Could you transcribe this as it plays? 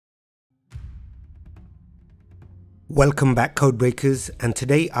Welcome back Codebreakers, and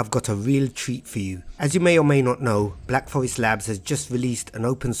today I've got a real treat for you. As you may or may not know, Black Forest Labs has just released an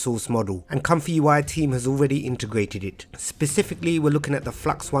open source model and ComfyUI team has already integrated it. Specifically, we're looking at the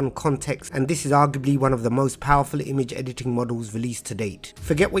FLUX.1 Kontext, and this is arguably one of the most powerful image editing models released to date.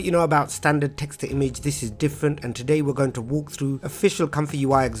 Forget what you know about standard text to image, this is different, and today we're going to walk through official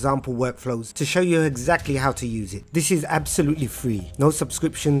ComfyUI example workflows to show you exactly how to use it. This is absolutely free, no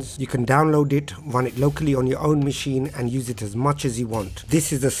subscriptions, you can download it, run it locally on your own machine and use it as much as you want.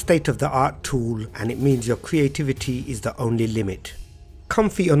 This is a state-of-the-art tool and it means your creativity is the only limit.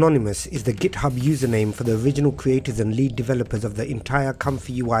 ComfyAnonymous is the GitHub username for the original creators and lead developers of the entire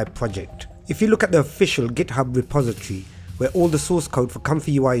ComfyUI project. If you look at the official GitHub repository, where all the source code for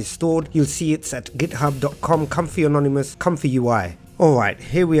ComfyUI is stored, you'll see it's at github.com ComfyAnonymous ComfyUI. Alright,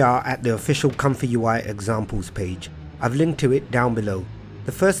 here we are at the official ComfyUI examples page. I've linked to it down below.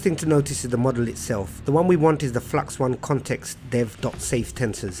 The first thing to notice is the model itself. The one we want is the FLUX.1 Kontext dev.safe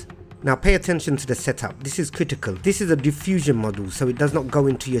tensors. Now pay attention to the setup, this is critical. This is a diffusion model, so it does not go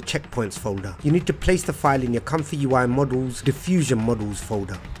into your checkpoints folder. You need to place the file in your ComfyUI models diffusion models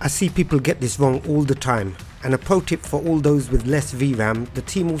folder. I see people get this wrong all the time. And a pro tip for all those with less VRAM, the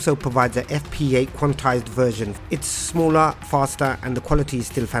team also provides a FP8 quantized version. It's smaller, faster, and the quality is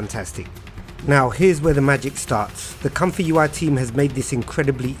still fantastic. Now here's where the magic starts. The ComfyUI team has made this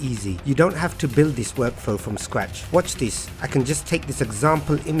incredibly easy. You don't have to build this workflow from scratch. Watch this, I can just take this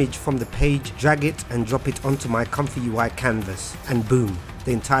example image from the page, drag it and drop it onto my ComfyUI canvas, and boom,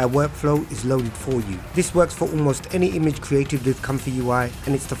 the entire workflow is loaded for you. This works for almost any image created with ComfyUI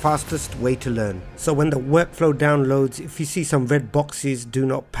and it's the fastest way to learn. So when the workflow downloads, if you see some red boxes, do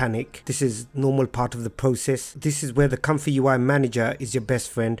not panic. This is normal part of the process. This is where the ComfyUI manager is your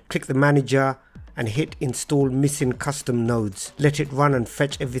best friend. Click the manager and hit install missing custom nodes. Let it run and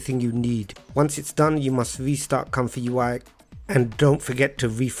fetch everything you need. Once it's done, you must restart ComfyUI and don't forget to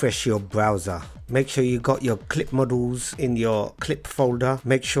refresh your browser. Make sure you got your clip models in your clip folder.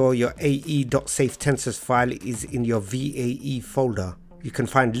 Make sure your ae.safe tensors file is in your VAE folder. You can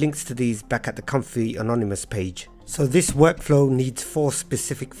find links to these back at the ComfyAnonymous page. So this workflow needs 4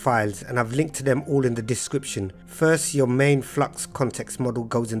 specific files and I've linked to them all in the description. First, your main Flux context model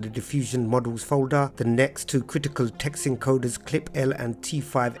goes in the diffusion models folder. The next 2 critical text encoders, ClipL and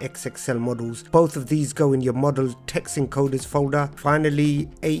T5XXL models. Both of these go in your model text encoders folder. Finally,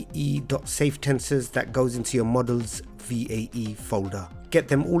 ae.safe tensors that goes into your models VAE folder. Get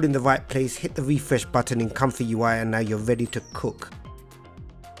them all in the right place, hit the refresh button in ComfyUI and now you're ready to cook.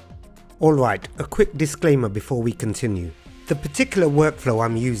 Alright, a quick disclaimer before we continue. The particular workflow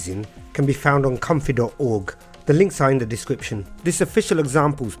I'm using can be found on comfy.org. The links are in the description. This official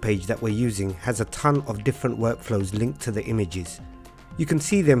examples page that we're using has a ton of different workflows linked to the images. You can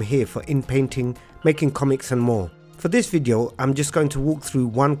see them here for inpainting, making comics and more. For this video, I'm just going to walk through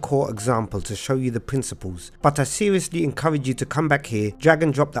one core example to show you the principles, but I seriously encourage you to come back here, drag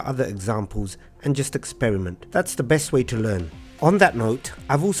and drop the other examples and just experiment. That's the best way to learn. On that note,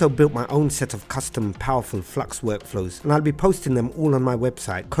 I've also built my own set of custom powerful Flux workflows and I'll be posting them all on my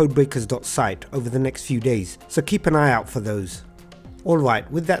website, Codebreakers.site, over the next few days, so keep an eye out for those. Alright,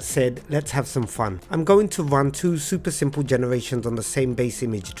 with that said, let's have some fun. I'm going to run 2 super simple generations on the same base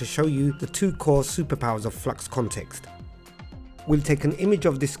image to show you the 2 core superpowers of Flux Kontext. We'll take an image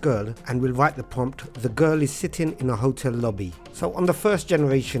of this girl and we'll write the prompt, the girl is sitting in a hotel lobby. So on the first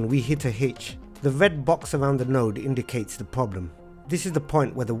generation we hit a hitch. The red box around the node indicates the problem. This is the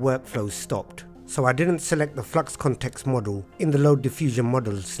point where the workflow stopped. So I didn't select the Flux Kontext model in the load diffusion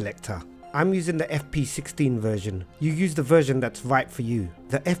model selector. I'm using the FP16 version. You use the version that's right for you.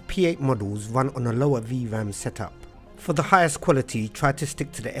 The FP8 models run on a lower VRAM setup. For the highest quality, try to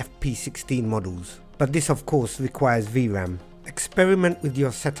stick to the FP16 models. But this of course requires VRAM. Experiment with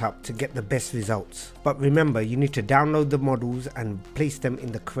your setup to get the best results. But remember, you need to download the models and place them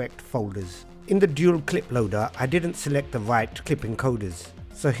in the correct folders. In the dual clip loader, I didn't select the right clip encoders.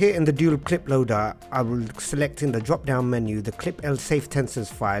 So here in the dual clip loader, I will select in the drop down menu the ClipL safe tensors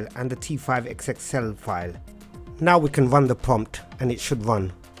file and the T5XXL file. Now we can run the prompt and it should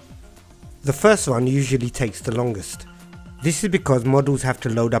run. The first run usually takes the longest. This is because models have to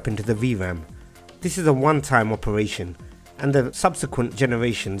load up into the VRAM. This is a one-time operation and the subsequent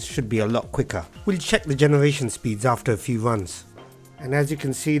generations should be a lot quicker. We'll check the generation speeds after a few runs. And as you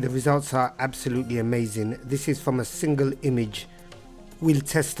can see, the results are absolutely amazing. This is from a single image. We'll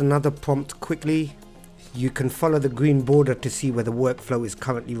test another prompt quickly. You can follow the green border to see where the workflow is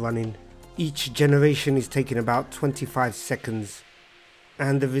currently running. Each generation is taking about 25 seconds.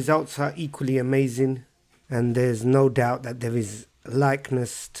 And the results are equally amazing. And there's no doubt that there is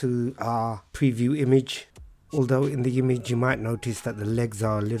likeness to our preview image. although in the image you might notice that the legs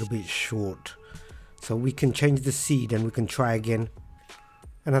are a little bit short. So we can change the seed and we can try again.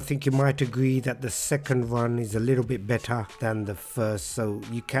 And I think you might agree that the second run is a little bit better than the first, so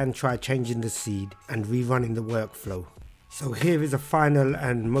you can try changing the seed and rerunning the workflow. So here is a final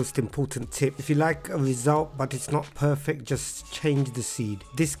and most important tip. If you like a result but it's not perfect, just change the seed.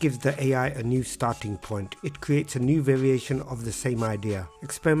 This gives the AI a new starting point. It creates a new variation of the same idea.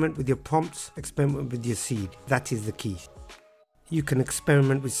 Experiment with your prompts, experiment with your seed. That is the key. You can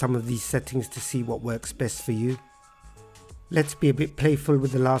experiment with some of these settings to see what works best for you. Let's be a bit playful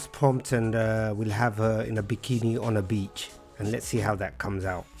with the last prompt, and we'll have her in a bikini on a beach, and let's see how that comes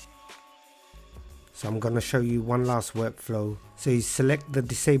out. So I'm going to show you one last workflow. So you select the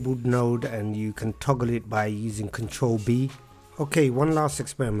disabled node and you can toggle it by using Ctrl B. Okay, one last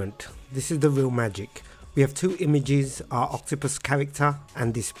experiment. This is the real magic. We have two images, our octopus character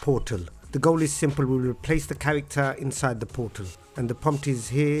and this portal. The goal is simple. We'll replace the character inside the portal, and the prompt is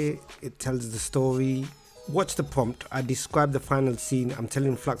here. It tells the story. Watch the prompt. I describe the final scene. I'm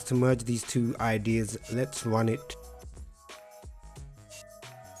telling Flux to merge these two ideas. Let's run it.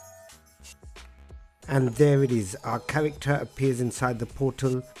 And there it is. Our character appears inside the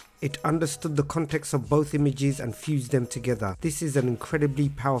portal. It understood the context of both images and fused them together. This is an incredibly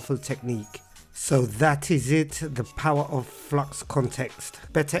powerful technique. So that is it, the power of Flux Kontext.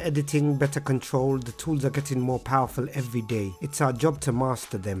 Better editing, better control, the tools are getting more powerful every day. It's our job to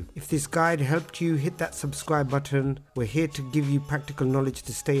master them. If this guide helped you, hit that subscribe button. We're here to give you practical knowledge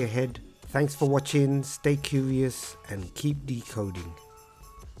to stay ahead. Thanks for watching, stay curious and keep decoding.